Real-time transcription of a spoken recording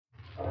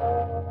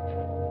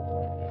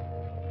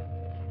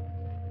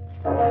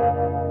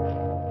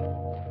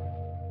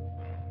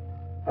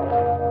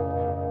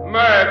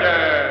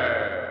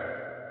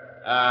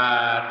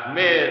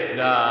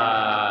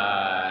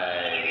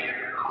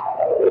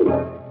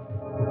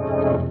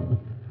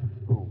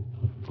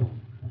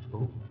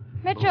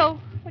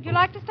Would you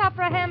like to stop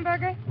for a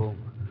hamburger? Boom,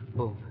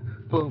 boom,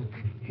 boom.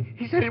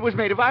 He said it was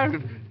made of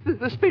iron.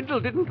 The spindle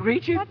didn't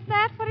reach it. What's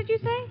that? What did you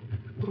say?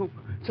 Boom,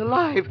 it's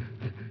alive.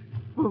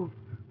 Boom,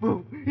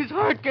 boom. His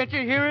heart, can't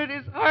you hear it?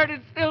 His heart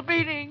is still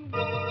beating.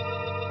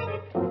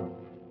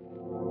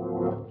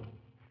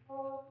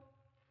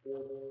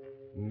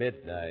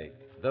 Midnight,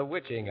 the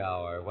witching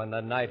hour when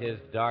the night is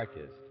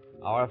darkest,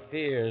 our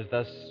fears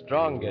the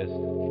strongest,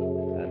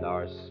 and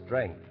our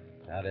strength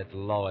at its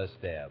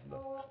lowest ebb.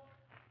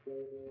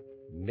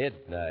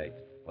 Midnight,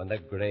 when the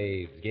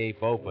graves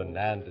gape open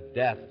and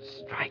death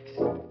strikes.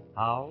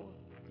 How?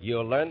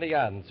 You'll learn the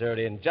answer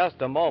in just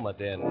a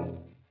moment in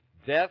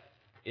Death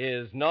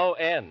is No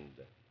End.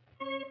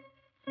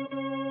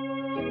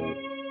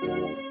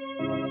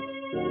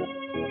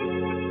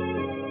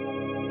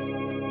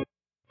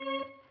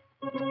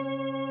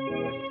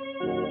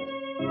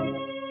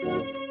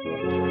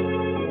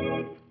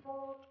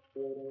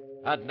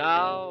 And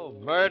now,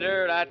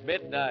 Murder at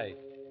Midnight.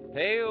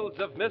 Tales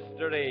of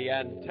mystery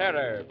and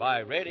terror by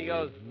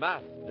radio's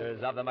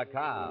masters of the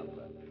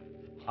macabre.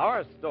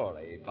 Our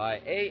story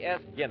by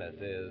A.S. Guinness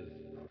is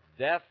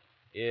Death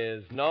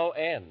is No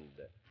End.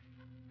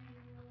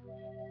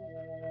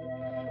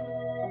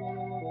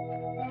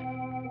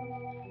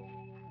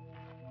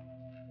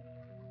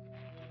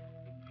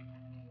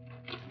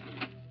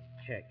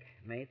 Check.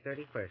 May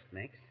 31st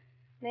next.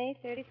 May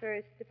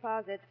 31st,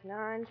 deposits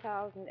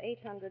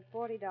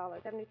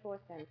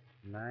 $9,840.74.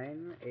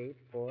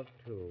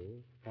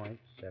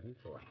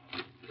 9842.74.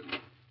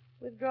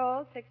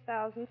 Withdrawals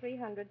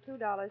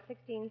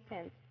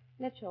 $6,302.16.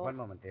 Mitchell. One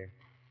moment, dear.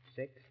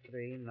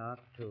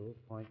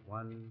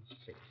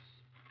 6302.16.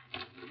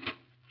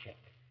 Check.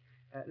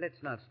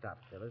 Let's not stop,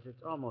 Phyllis.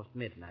 It's almost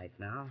midnight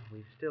now.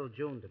 We've still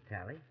June to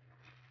tally.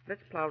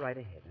 Let's plow right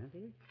ahead, huh,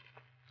 dear?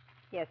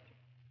 Yes, sir.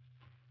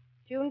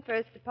 June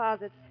 1st,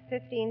 deposits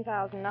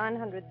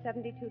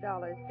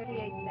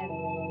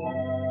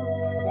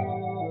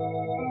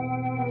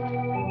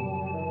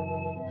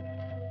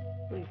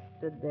 $15,972.38. We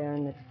stood there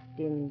in the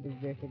dim,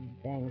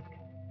 deserted bank.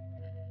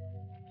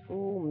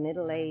 Two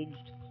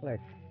middle-aged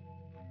clerks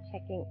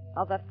checking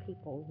other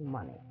people's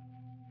money.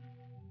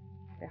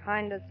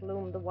 Behind us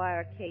loomed the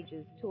wire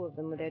cages, two of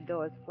them with their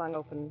doors flung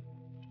open.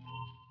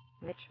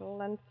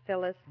 Mitchell and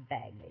Phyllis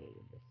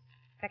Bagley,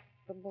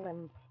 respectable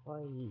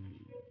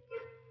employees.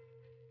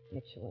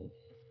 Mitchell and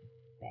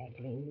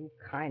Bagley, new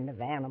kind of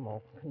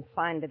animal,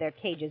 confined to their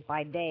cages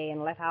by day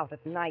and let out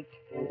at night.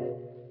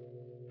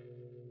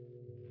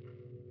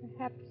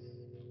 Perhaps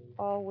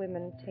all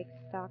women take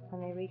stock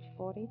when they reach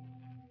 40.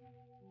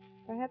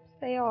 Perhaps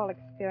they all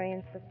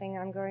experience the thing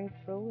I'm going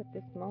through at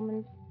this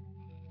moment.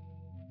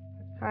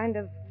 A kind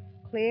of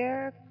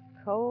clear,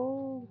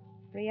 cold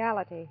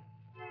reality.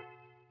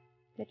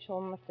 Mitchell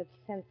must have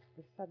sensed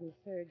the sudden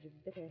surge of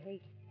bitter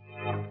hate.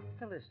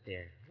 Phyllis,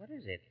 dear, what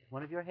is it?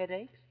 One of your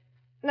headaches?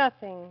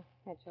 Nothing,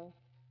 Mitchell.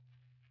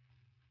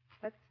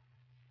 Let's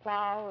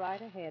plow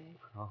right ahead.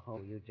 Oh,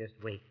 you just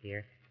wait,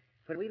 dear.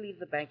 When we leave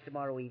the bank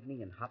tomorrow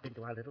evening and hop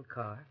into our little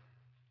car,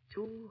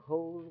 2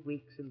 whole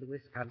weeks in the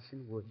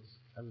Wisconsin woods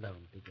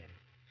alone together.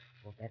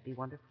 Won't that be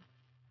wonderful?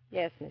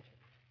 Yes, Mitchell.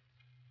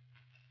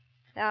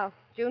 Now,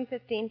 June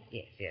 15th.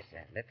 Yes.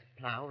 Let's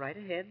plow right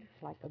ahead.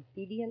 Like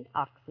obedient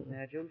oxen.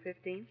 Now, June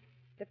 15th.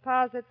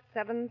 Deposit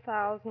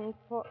 $7,000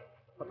 for...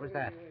 What was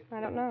that? I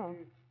don't know.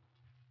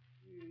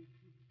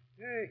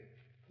 Hey,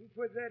 who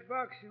put that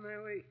box in my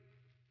way?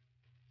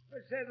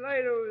 What's that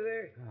light over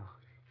there? Oh,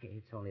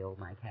 it's only old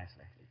Mike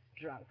Hassler.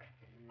 Drunk.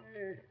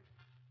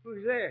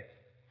 Who's there?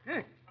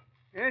 Huh?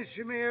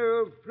 Answer me or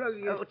I'll plug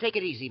you. Oh, take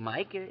it easy,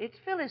 Mike. It's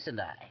Phyllis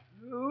and I.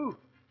 Who?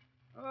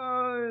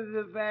 Oh,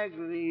 the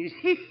Bagleys.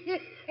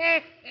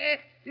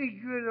 The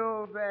good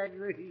old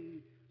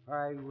Bagleys.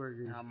 Hard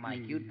workers. Now,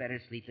 Mike, you'd better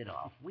sleep it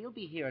off. We'll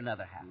be here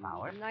another half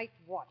hour. Night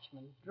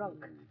watchman,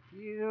 drunk.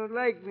 You don't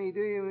like me,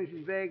 do you,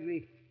 Mrs.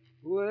 Bagley?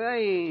 Well, I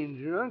ain't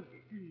drunk.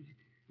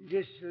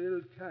 Just a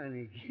little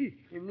tonic.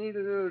 You need a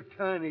little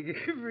tonic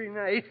every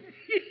night.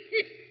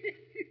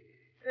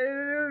 A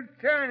little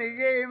tonic,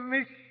 eh,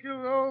 Mr.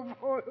 Old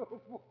Boy?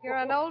 You're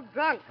an old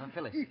drunk.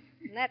 Phyllis. And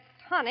that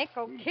tonic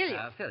will kill you.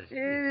 Phyllis.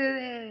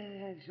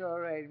 That's all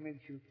right,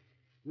 Mitchell.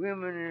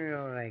 Women are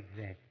all like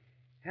that.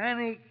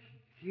 Tonic,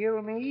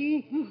 kill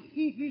me.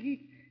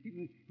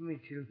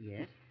 Mitchell.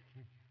 Yes?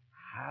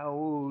 How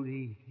old do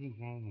you think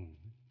I am?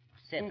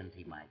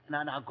 70, Mike.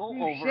 Now, go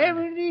over.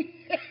 70?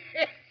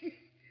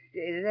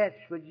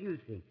 That's what you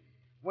think.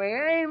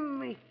 Why,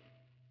 I'm...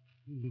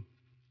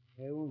 I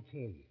won't tell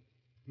you.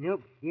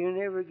 Nope, you'll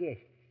never guess.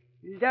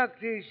 The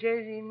doctor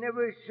says he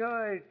never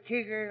saw a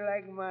ticker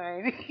like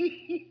mine.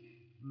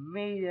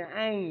 Made of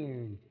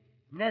iron.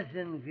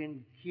 Nothing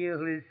can kill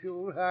this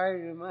old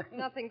heart of mine.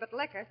 Nothing but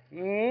liquor.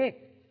 Yeah?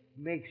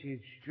 Makes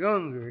it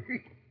stronger.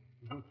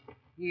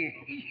 Here.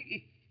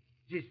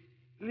 Just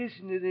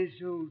listen to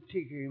this old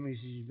ticker,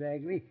 Mrs.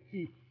 Bagley.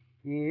 You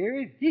hear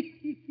it?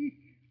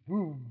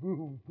 Boom,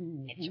 boom,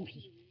 boom.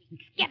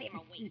 Get him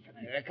away from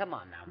me. Come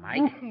on now,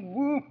 Mike. Boom,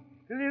 boom.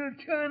 A little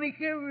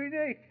tonic every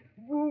night.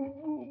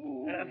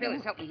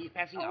 Phyllis, help me. He's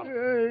passing out.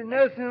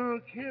 Nothing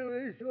will kill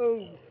us.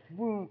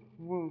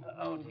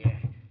 Oh, dear.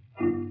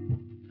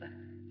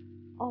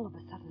 All of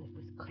a sudden, it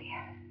was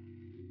clear.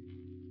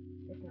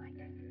 This night,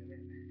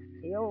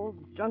 the old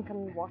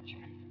drunken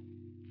watchman.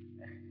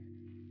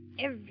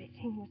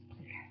 Everything was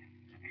clear.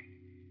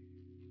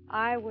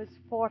 I was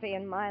 40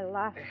 and my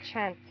last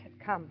chance had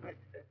come.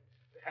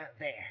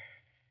 There.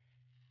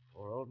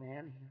 Poor old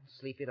man. He'll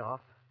sleep it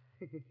off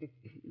in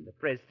the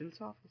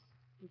president's office.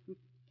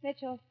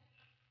 Mitchell,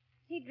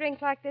 he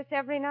drink like this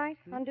every night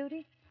on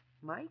duty?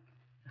 Mike?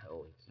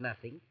 Oh, it's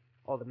nothing.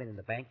 All the men in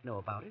the bank know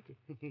about it,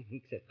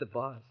 except the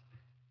boss.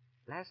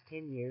 Last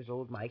 10 years,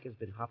 old Mike has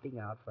been hopping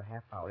out for a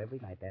half hour every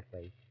night that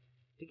way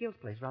to Gil's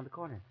place around the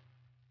corner.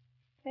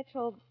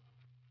 Mitchell,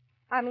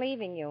 I'm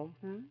leaving you.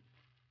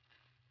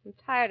 I'm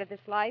tired of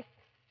this life,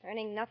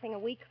 earning nothing a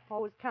week,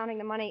 always counting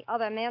the money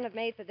other men have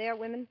made for their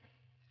women.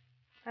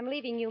 I'm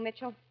leaving you,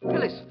 Mitchell.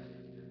 Phyllis!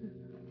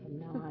 From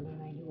now on,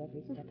 I knew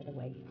every step of the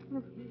way.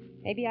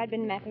 Maybe I'd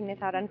been mapping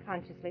this out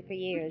unconsciously for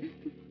years.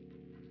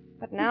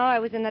 But now I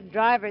was in the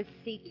driver's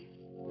seat.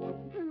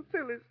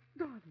 Phyllis,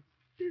 darling,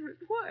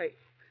 dearest, why?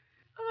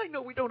 I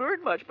know we don't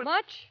earn much, but...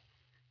 Much?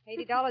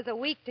 $80 a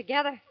week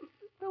together.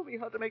 Tell me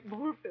how to make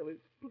more, Phyllis.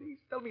 Please,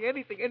 tell me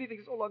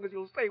anything so long as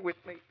you'll stay with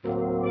me.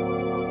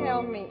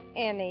 Tell me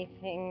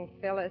anything,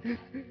 Phyllis.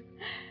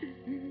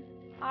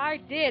 I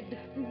did.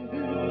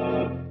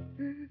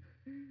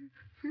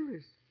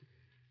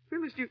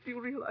 Phyllis, do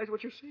you realize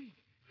what you're saying?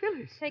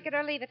 Phyllis. Take it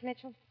or leave it,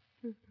 Mitchell.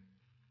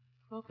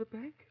 Rob the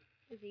bank?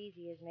 As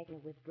easy as making a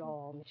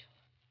withdrawal, Mitchell.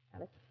 Now,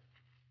 listen.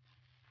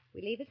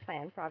 We leave as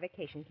planned for our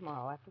vacation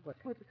tomorrow after work.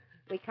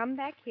 We come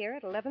back here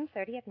at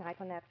 11:30 at night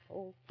when that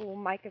old fool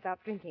Mike is out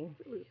drinking.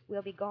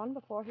 We'll be gone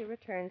before he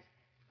returns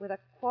with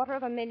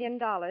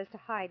 $250,000 to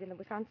hide in the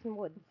Wisconsin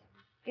woods.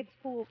 It's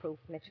foolproof,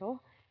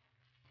 Mitchell.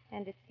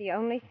 And it's the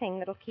only thing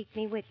that'll keep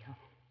me with you.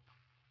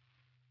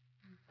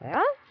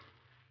 Well?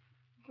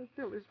 Well,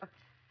 Phyllis,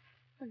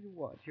 I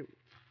want you.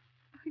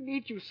 I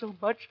need you so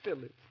much,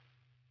 Phyllis.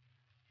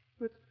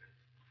 But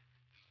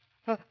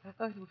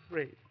I'm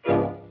afraid.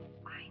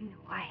 I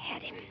knew I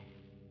had him.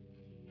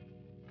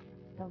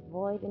 The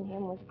void in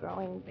him was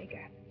growing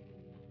bigger.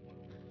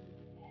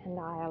 And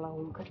I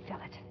alone could fill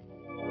it.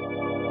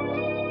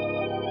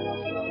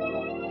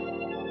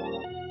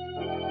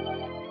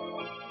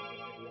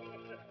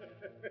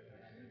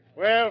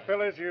 Well,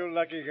 Phyllis, you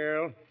lucky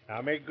girl.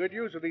 Now make good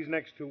use of these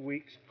next 2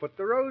 weeks. Put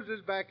the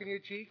roses back in your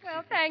cheeks.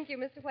 Well, thank you,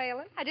 Mr.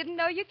 Whalen. I didn't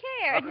know you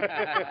cared.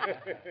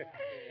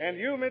 And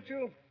you,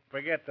 Mitchell,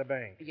 forget the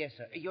bank. Yes,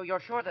 sir. You're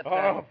sure that...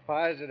 Oh,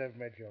 positive,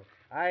 Mitchell.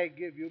 I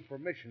give you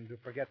permission to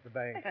forget the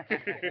bank.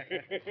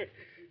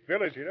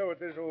 Phyllis, you know what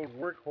this old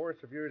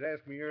workhorse of yours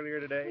asked me earlier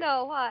today?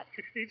 No, what?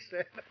 He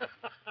said,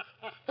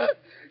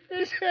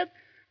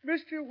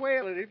 Mr.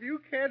 Whalen, if you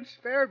can't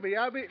spare me,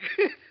 I'll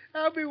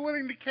be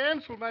willing to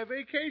cancel my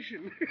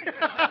vacation.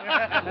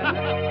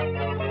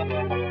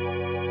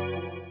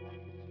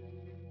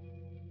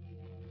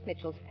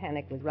 Mitchell's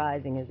panic was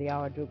rising as the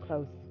hour drew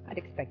close. I'd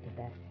expected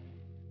that.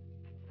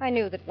 I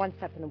knew that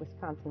once up in the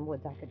Wisconsin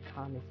woods, I could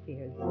calm his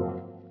fears.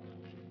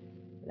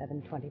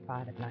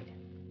 11:25 at night.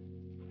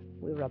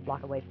 We were a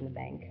block away from the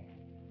bank.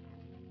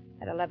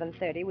 At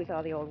 11:30, we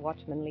saw the old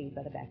watchman leave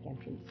by the back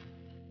entrance.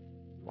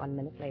 1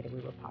 minute later, we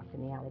were parked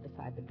in the alley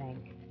beside the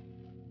bank.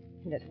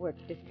 And at work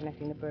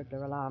disconnecting the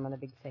burglar alarm on the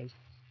big safe.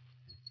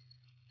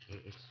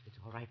 It's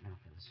all right now,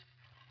 Phyllis.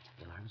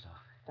 The alarm's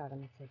off. Start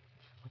on the 6th.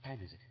 What time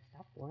is it?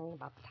 Stop worrying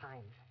about the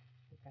time.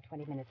 We've got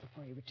 20 minutes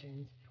before he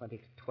returns. 20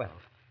 to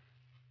 12.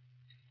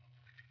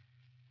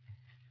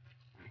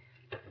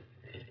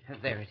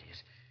 There it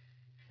is.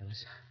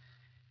 Phyllis,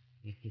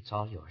 it's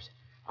all yours.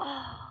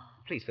 Oh.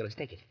 Please, Phyllis,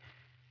 take it.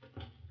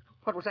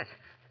 What was that?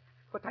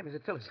 What time is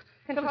it, Phyllis?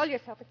 Control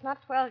yourself. It's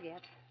not 12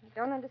 yet. I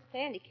don't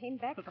understand. He came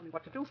back. Tell me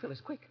what to do,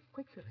 Phyllis. Quick,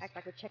 Phyllis. Act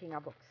like we're checking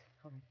our books.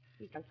 All right.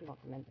 He's drunk. He won't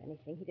remember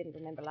anything. He didn't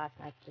remember last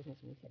night's business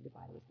when we said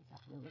goodbye to us this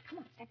afternoon. Now, come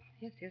on, step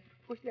Yes.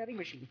 Push the adding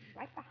machine.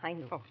 right behind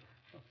you. Oh.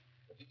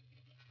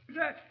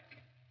 That.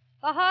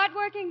 The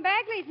hard-working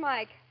Bagleys,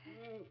 Mike.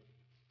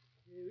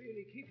 They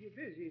really keep you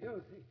busy,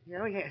 don't they?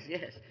 Oh, yes.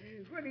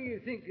 What do you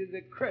think of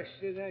the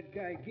crust of that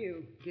guy,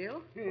 Gil?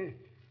 Gil?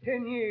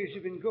 10 years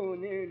have been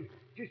going there, and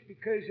just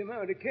because I'm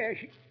out of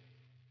cash.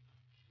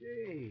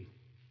 Say,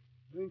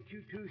 weren't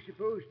you two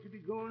supposed to be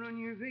going on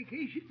your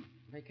vacation?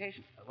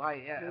 Vacation?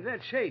 Why, Now,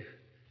 that's safe.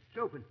 It's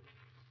open.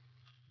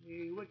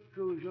 Hey, what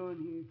goes on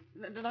here?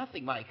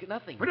 Nothing, Mike.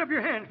 Nothing. Put up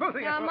your hands, both of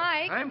you. Now,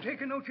 Mike. I'm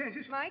taking no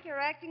chances. Mike, you're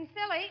acting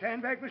silly.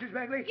 Stand back, Mrs.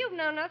 Bagley. You've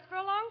known us for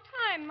a long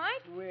time,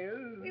 Mike.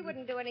 Well... We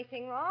wouldn't do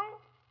anything wrong.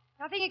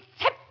 Nothing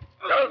except...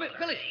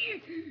 Phyllis!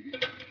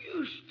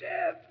 You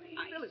stabbed me.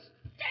 Phyllis!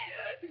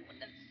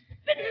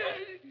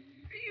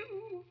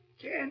 You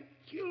can't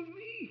kill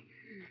me.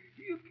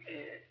 You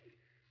can't.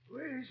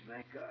 Where's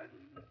my gun?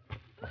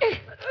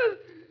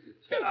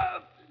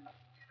 Stop!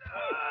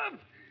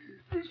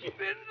 The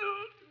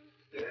spindle!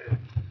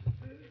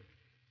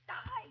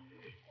 Die!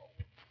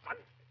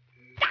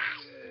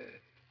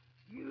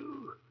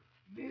 You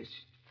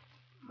missed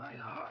my My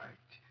heart.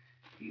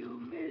 You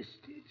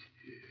missed it.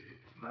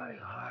 My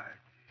heart.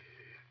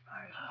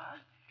 My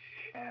heart.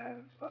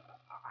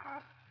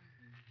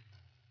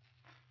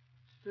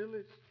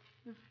 Phyllis.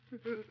 Stop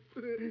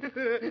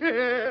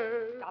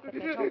it,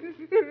 Mitchell.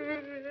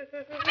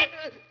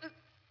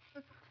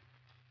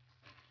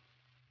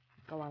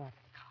 Go on out to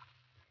the car.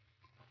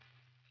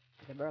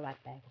 There's a burlap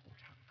bag in the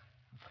trunk.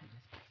 I'll clean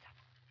this place up.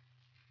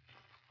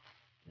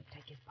 We'll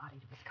take his body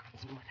to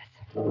Wisconsin with us.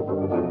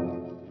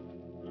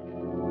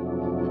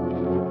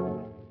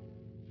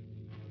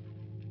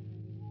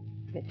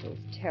 Mitchell's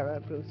terror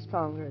grew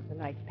stronger as the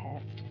night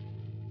passed.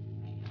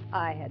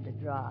 I had to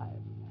drive.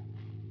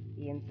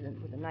 The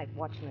incident with the night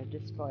watchman had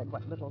destroyed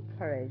what little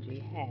courage he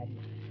had.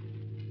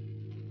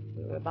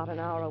 We were about an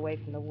hour away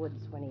from the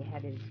woods when he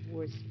had his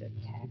worst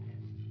attack.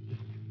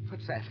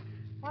 What's that?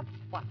 What's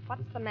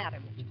the matter,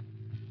 Mitchell?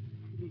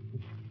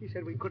 He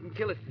said we couldn't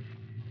kill it.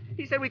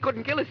 He said we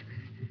couldn't kill it.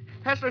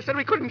 Hassler said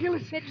we couldn't kill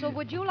it. Mitchell,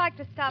 would you like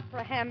to stop for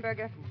a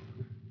hamburger?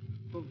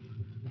 Boom,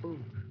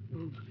 boom,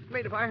 boom.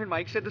 Made of iron,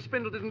 Mike said the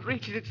spindle didn't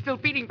reach it. It's still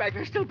beating back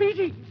there, still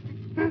beating.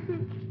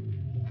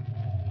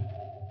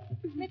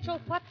 Mitchell,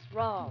 what's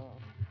wrong?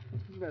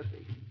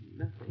 Nothing.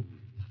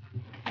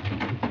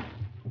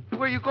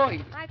 Where are you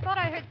going? I thought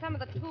I heard some of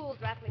the tools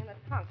rattling in the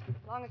trunk. As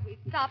long as we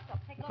stopped, I'll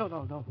take a look.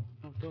 No,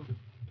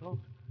 don't.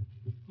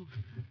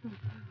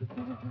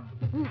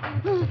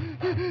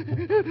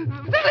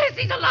 Phyllis,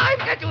 he's alive!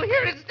 Can't you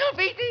hear it? It's still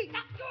beating!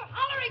 Stop! You're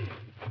hollering!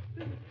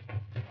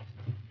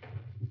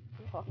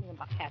 You're talking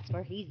about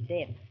Hassler. He's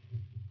dead.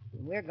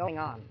 And we're going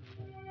on.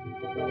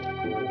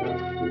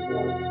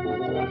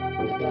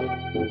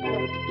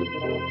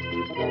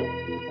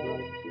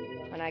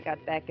 When I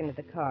got back into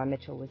the car,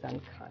 Mitchell was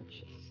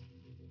unconscious.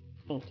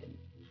 Fainted.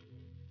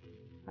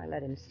 I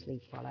let him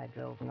sleep while I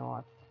drove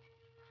north.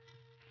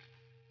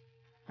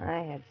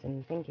 I had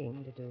some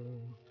thinking to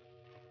do.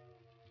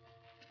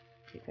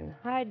 You can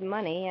hide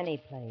money any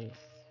place.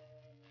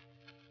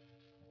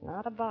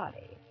 Not a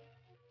body.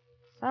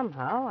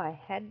 Somehow I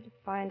had to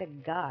find a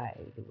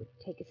guide who would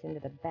take us into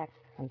the back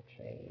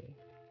country.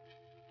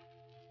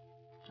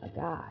 A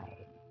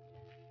guide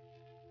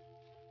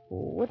who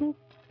wouldn't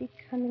be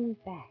coming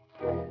back.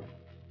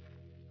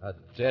 A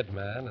dead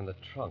man in the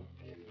trunk,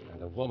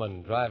 and a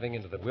woman driving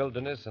into the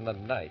wilderness in the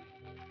night,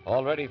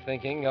 already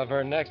thinking of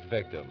her next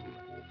victim.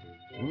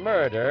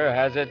 Murder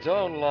has its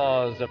own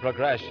laws of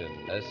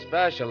progression,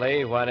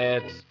 especially when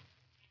it's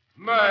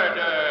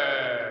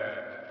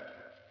murder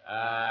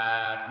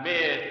at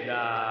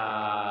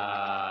midnight.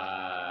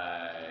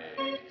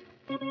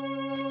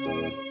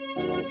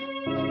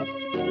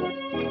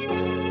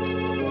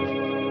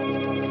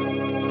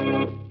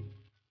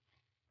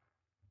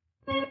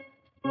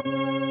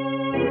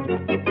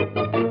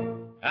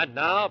 And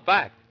now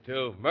back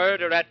to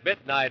Murder at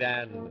Midnight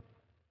and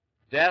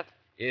Death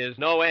is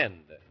No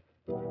End.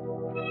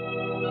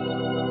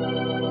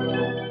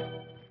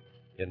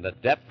 In the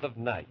depth of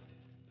night,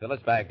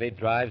 Phyllis Bagley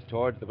drives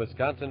towards the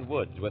Wisconsin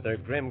woods with her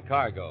grim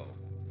cargo.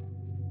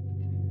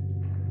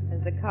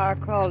 As the car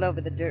crawled over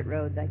the dirt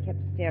roads, I kept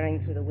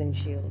staring through the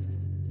windshield,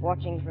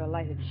 watching for a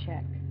lighted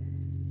shack.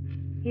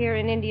 Here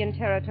in Indian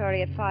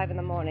Territory at 5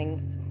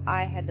 a.m,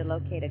 I had to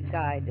locate a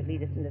guide to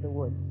lead us into the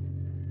woods.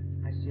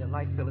 I see a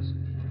light, Phyllis.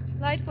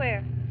 Light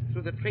where?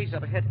 Through the trees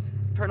up ahead.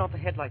 Turn off the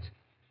headlights.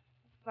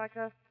 It's like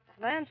a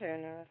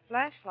lantern or a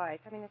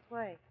flashlight coming this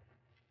way.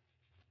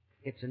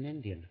 It's an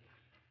Indian.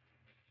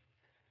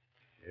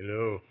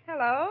 Hello.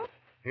 Hello?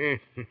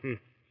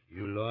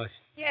 You lost?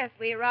 Yes,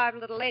 we arrived a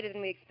little later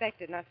than we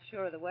expected, not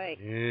sure of the way.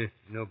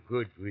 No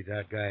good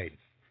without guide.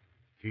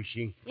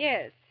 Fishing?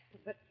 Yes,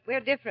 but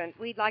we're different.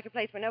 We'd like a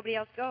place where nobody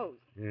else goes.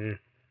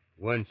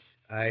 Once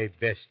I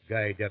best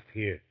guide up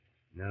here.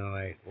 Now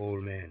I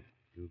old man.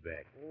 Too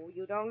bad. Oh,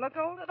 you don't look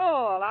old at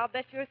all. I'll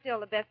bet you're still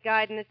the best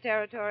guide in this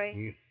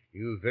territory.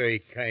 You very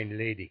kind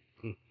lady.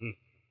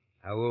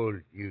 How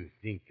old you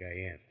think I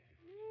am?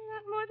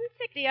 Not more than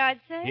 60, I'd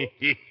say.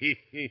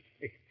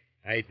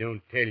 I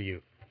don't tell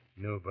you.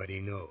 Nobody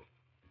know.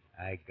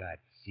 I got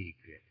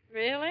secret.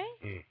 Really?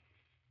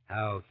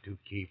 How to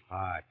keep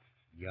heart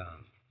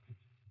young.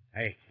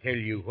 I tell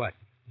you what.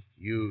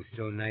 You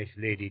so nice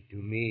lady to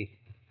me.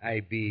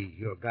 I be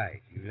your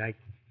guide. You like?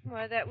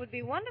 Well, that would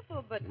be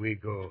wonderful, but... We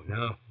go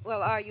now.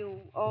 Well, are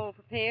you all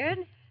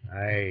prepared?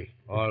 I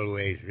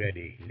always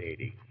ready,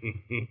 lady.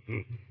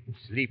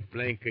 Sleep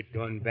blanket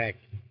on back.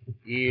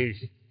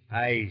 Ears,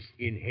 eyes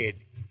in head.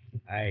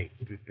 I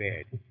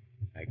prepared.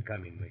 I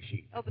coming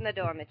machine. Open the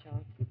door,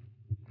 Mitchell.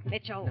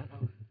 Mitchell. No,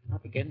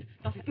 not again.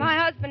 Not again. My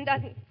husband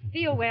doesn't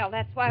feel well.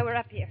 That's why we're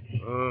up here.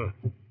 Oh,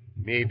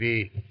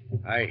 maybe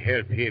I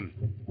help him.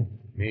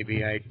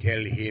 Maybe I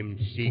tell him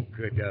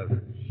secret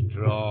of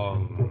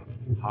strong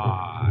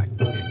heart.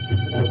 The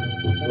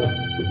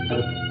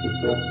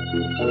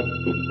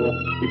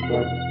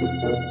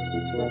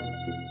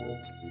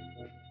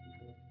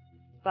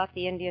spot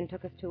the Indian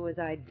took us to was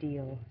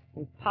ideal.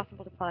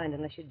 Impossible to find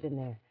unless you'd been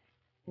there.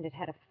 And it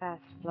had a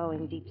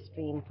fast-flowing deep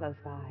stream close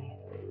by.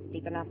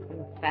 Deep enough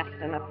and fast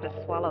enough to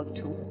swallow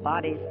two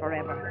bodies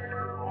forever.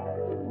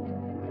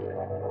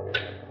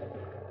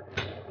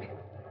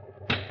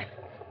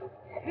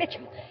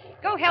 Mitchell,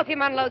 go help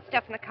him unload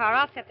stuff in the car.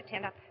 I'll set the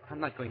tent up. I'm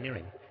not going near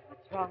him.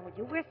 What's wrong with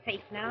you? We're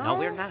safe now. No,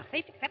 we're not.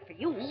 Safe except for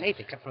you. Safe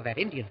except for that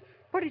Indian.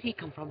 Where did he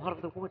come from out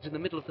of the woods in the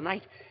middle of the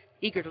night,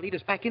 eager to lead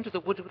us back into the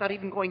woods without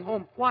even going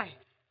home? Why?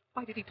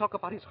 Why did he talk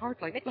about his heart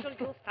like... Mitchell,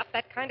 you'll stop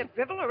that kind of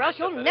drivel or else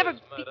you'll never...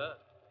 Murder.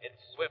 It's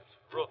swift,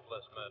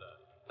 ruthless murder.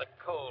 The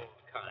cold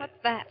kind. What's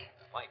that?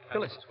 Mike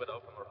Phyllis. Hassler's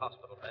widow from her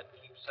hospital bed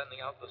keeps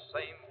sending out the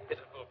same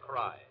pitiful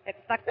cry. It's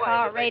the Why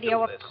car did they radio,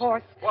 do of this?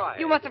 course. Why?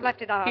 You must have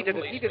left it on. He did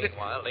it. Police,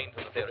 meanwhile, lean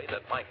to the theory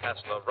that Mike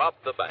Hassler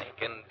robbed the bank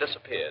and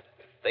disappeared.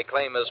 They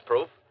claim as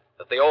proof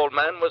that the old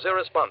man was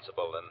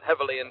irresponsible and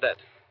heavily in debt.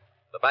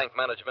 The bank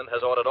management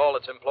has ordered all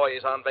its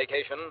employees on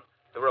vacation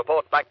to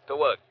report back to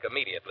work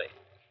immediately.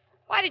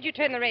 Why did you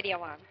turn the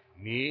radio on?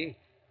 Me?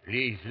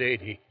 Please,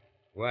 lady.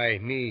 Why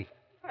me?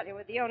 Well, you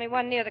were the only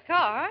one near the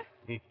car.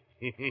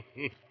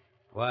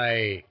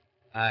 Why,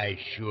 I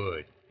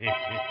should.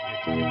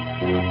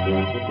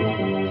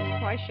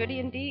 Why should he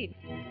indeed?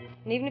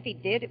 And even if he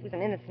did, it was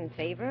an innocent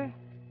favor.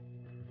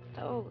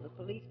 Oh, the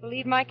police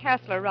believe Mike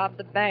Hassler robbed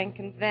the bank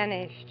and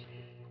vanished.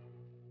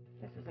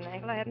 This is an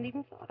angle I hadn't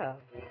even thought of.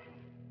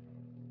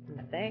 And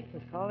the bank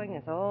was calling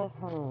us all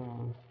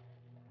home.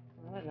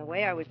 Well, in a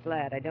way, I was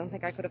glad. I don't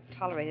think I could have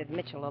tolerated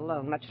Mitchell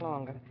alone much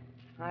longer.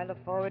 I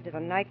look forward to the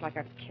night like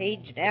a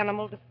caged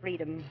animal to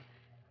freedom.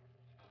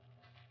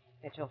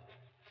 Mitchell.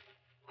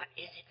 What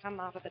is it? Come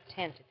out of the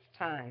tent. It's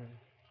time.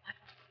 What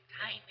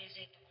time is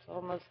it? It's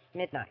almost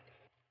midnight.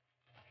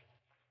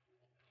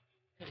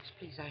 Phyllis,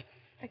 please,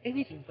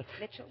 anything but...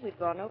 Mitchell, we've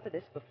gone over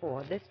this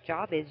before. This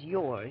job is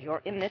yours.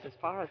 You're in this as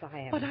far as I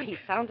am. But He's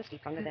sound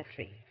asleep under that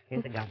tree.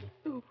 Here's the gun.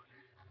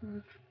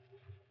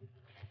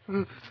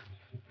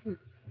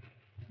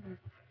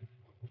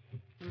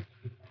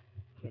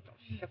 Mitchell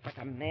shook like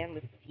a man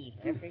with fever.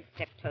 Every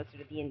step closer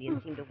to the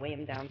Indian seemed to weigh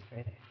him down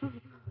further.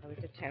 I was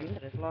determined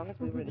that as long as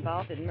we were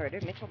involved in murder,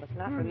 Mitchell must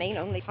not remain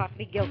only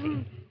partly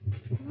guilty.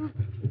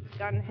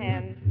 Gun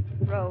hand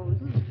rose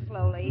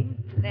slowly,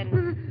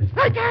 then...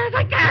 I can't!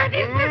 I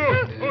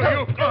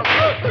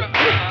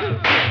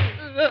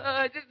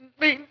didn't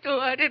mean to.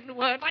 I didn't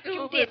want But to.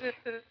 you did.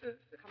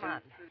 Come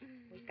on.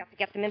 We've got to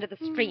get them into the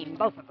stream,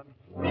 both of them.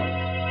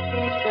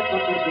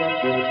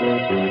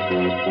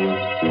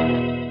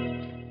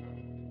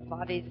 The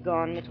body's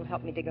gone. Mitchell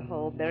helped me dig a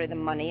hole, bury the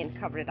money, and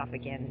cover it up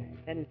again.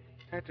 Then,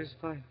 That is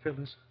fine,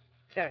 Phyllis.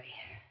 very.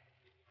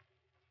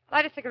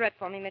 Light a cigarette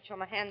for me, Mitchell.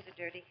 My hands are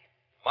dirty.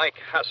 Mike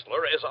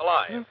Hassler is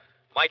alive.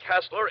 Mike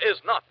Hassler is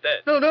not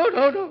dead. No.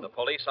 The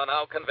police are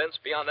now convinced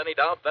beyond any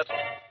doubt that...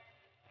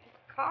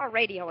 Car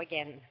radio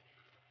again.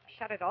 I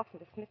shut it off and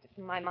dismissed it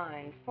from my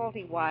mind.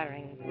 Faulty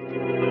wiring.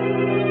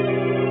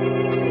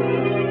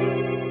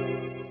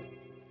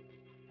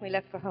 We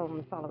left for home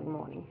the following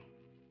morning.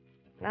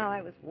 Now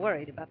I was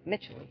worried about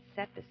Mitchell. He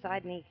sat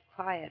beside me,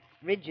 quiet,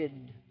 rigid.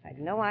 I had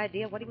no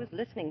idea what he was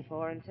listening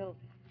for until...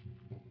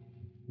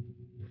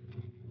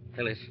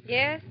 Phyllis,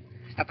 Yes?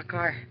 stop the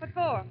car. What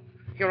for?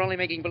 You're only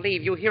making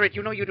believe. You hear it.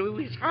 You know you do.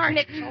 His heart.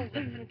 Mitchell,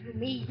 listen to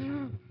me.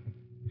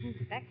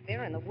 Back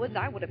there in the woods,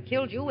 I would have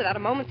killed you without a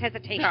moment's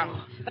hesitation.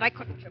 No. But I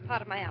couldn't. You're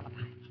part of my alibi.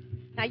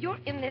 Now, you're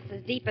in this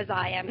as deep as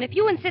I am. And if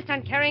you insist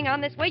on carrying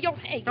on this way, you'll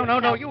hate No.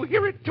 yourself. You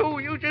hear it, too.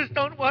 You just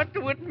don't want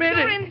to admit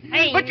You're it.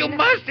 insane. But you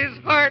must. His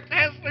heart.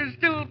 Hassler's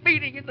still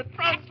beating in the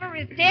trunk. Hassler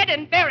is dead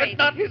and buried.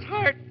 But not his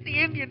heart.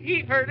 The Indian, he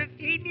heard it.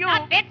 He knew.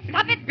 Stop it.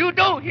 Stop it. You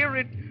don't hear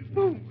it.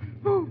 Boom,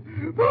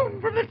 boom, boom.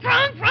 From the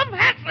trunk. From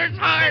Hassler's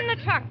heart. In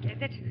the trunk, is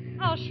it?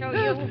 I'll show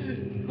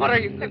you. What are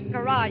The you...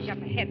 garage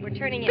up ahead. We're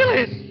turning in.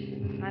 Phyllis!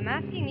 I'm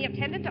asking the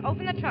attendant to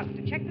open the trunk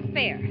to check the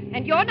spare.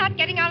 And you're not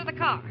getting out of the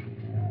car.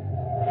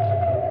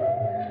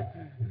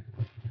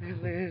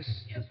 Phyllis.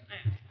 Yes,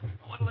 ma'am.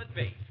 What'll it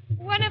be?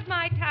 One of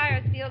my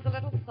tires feels a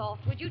little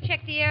soft. Would you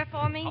check the air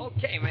for me?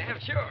 Okay, ma'am,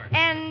 sure.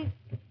 And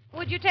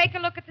would you take a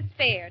look at the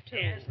spare, too?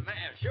 Yes,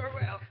 ma'am, sure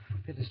will.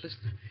 Phyllis, listen.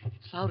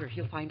 It's louder.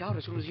 He'll find out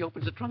as soon as he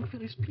opens the trunk.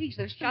 Phyllis, please.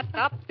 There's Shut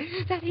up.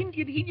 That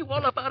Indian, he knew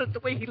all about it. The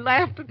way he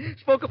laughed and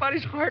spoke about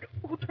his heart.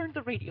 Who turned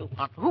the radio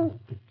on? Who?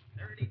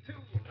 32,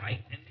 right,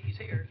 and he's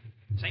here.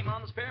 Same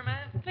on the spare,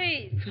 ma'am?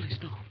 Please. Phyllis,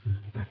 no.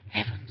 For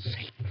heaven's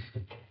sake.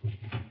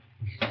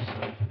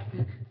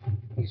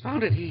 He's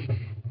found it.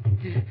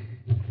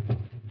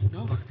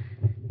 No.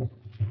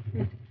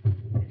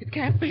 It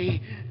can't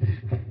be.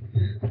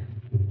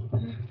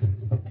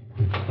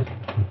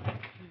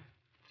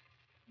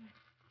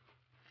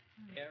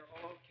 Air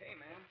all okay,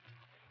 ma'am.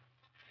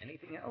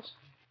 Anything else?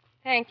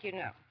 Thank you,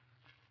 no.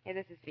 Here,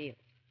 this is for you.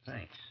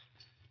 Thanks.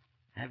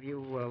 Have you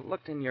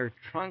looked in your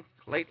trunk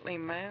lately,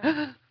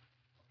 ma'am?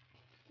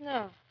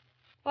 No.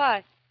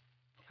 Why?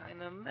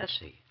 Kind of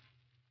messy.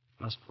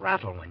 Must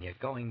rattle when you're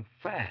going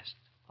fast.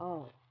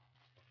 Oh.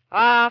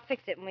 I'll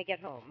fix it when we get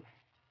home.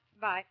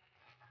 Bye.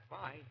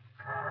 Bye.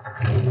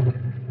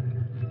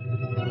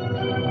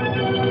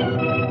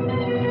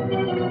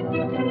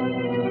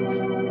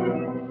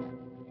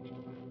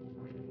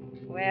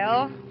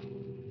 Well,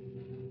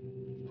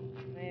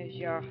 there's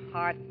your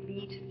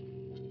heartbeat.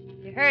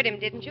 You heard him,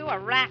 didn't you? A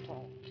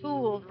rattle.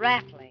 Tools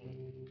rattling.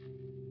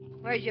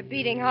 Where's your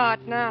beating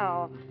heart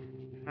now?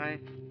 I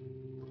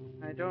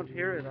don't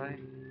hear it. I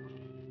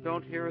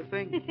don't hear a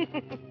thing.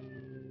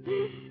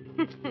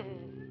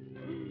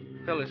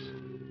 Phyllis,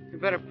 you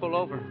better pull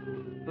over.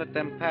 Let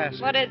them pass.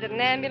 What is it, an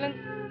ambulance?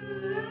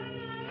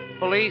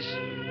 Police.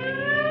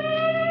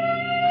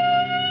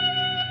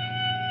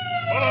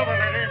 Pull over,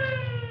 lady.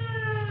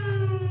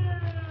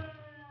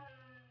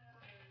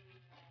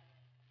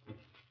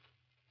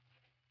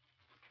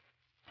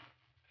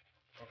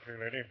 Okay,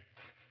 lady.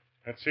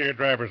 Let's see your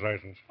driver's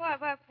license.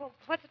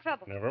 What's the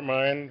trouble? Never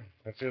mind.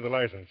 Let's see the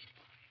license.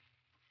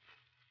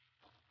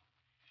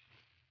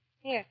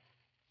 Here.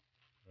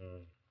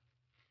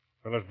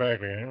 Phyllis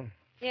Bagley, eh?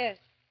 Yes.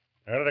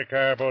 Out of the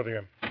car, both of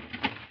you.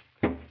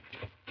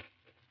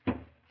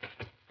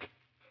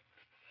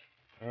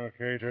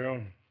 Okay,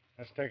 Joe.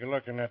 Let's take a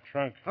look in that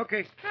trunk.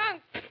 Okay.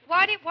 Trunk.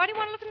 Why do you want to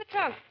look in the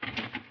trunk?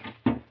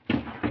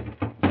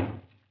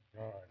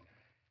 God.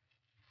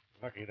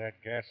 Lucky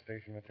that gas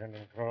station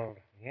attendant called.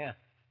 Yeah.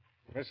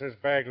 Mrs.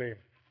 Bagley,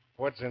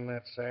 what's in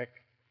that sack?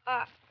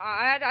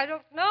 I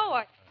don't know.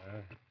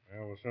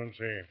 Well, we'll soon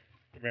see.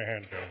 Give me a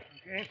hand, Joe.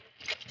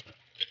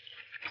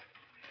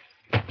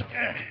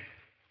 Okay.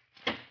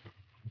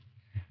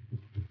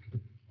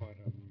 What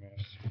a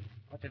mess.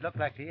 What's it look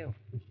like to you?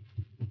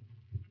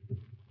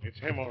 It's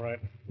him, all right.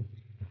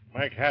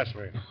 Mike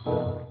Hasley.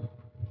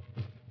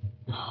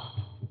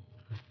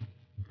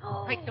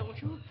 I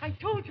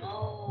told you.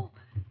 No.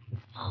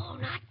 Oh,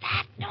 not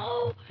that.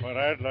 No. What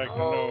I'd like to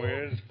know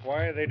is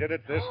why they did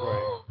it this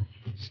way.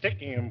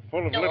 Sticking him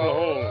full of little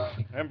holes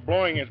and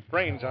blowing his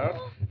brains out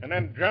and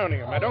then drowning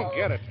him. I don't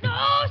get it.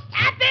 No,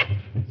 stop it!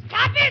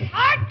 Stop his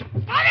heart!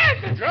 Stop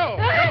it! Joe,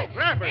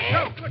 grab her.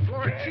 Joe, good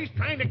Lord, she's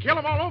trying to kill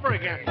him all over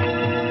again.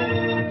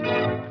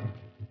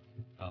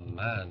 A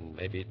man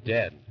may be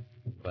dead,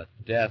 but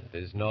death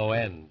is no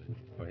end,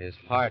 for his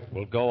heart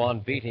will go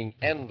on beating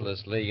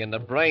endlessly in the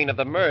brain of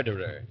the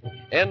murderer,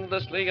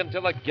 endlessly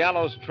until a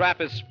gallows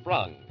trap is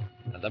sprung,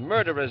 and the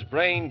murderer's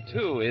brain,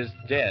 too, is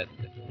dead,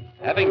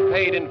 having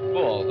paid in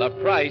full the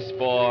price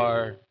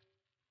for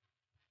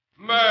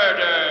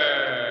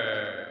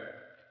murder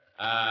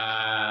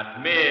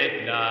at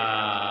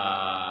midnight.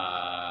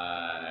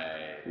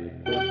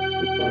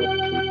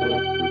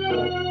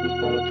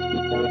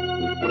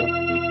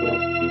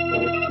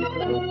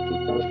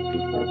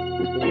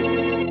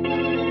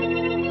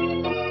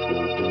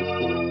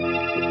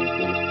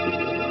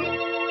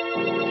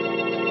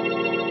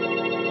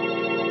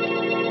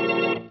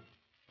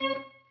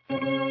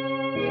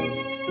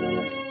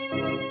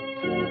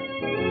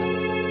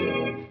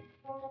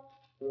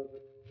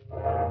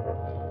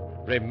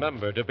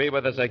 Remember to be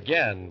with us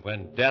again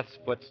when death's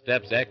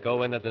footsteps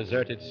echo in the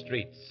deserted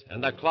streets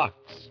and the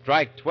clocks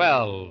strike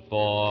 12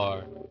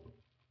 for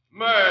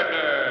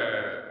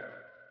murder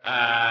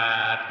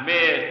at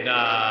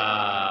midnight.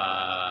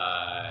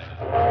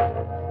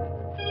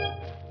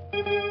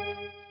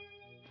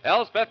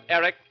 Elspeth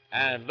Eric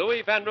and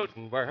Louis Van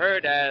Ruten were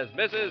heard as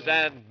Mrs.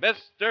 and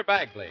Mr.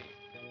 Bagley.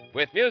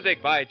 With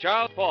music by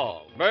Charles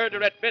Paul,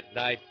 Murder at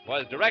Midnight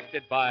was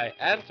directed by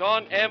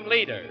Anton M.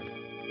 Leader.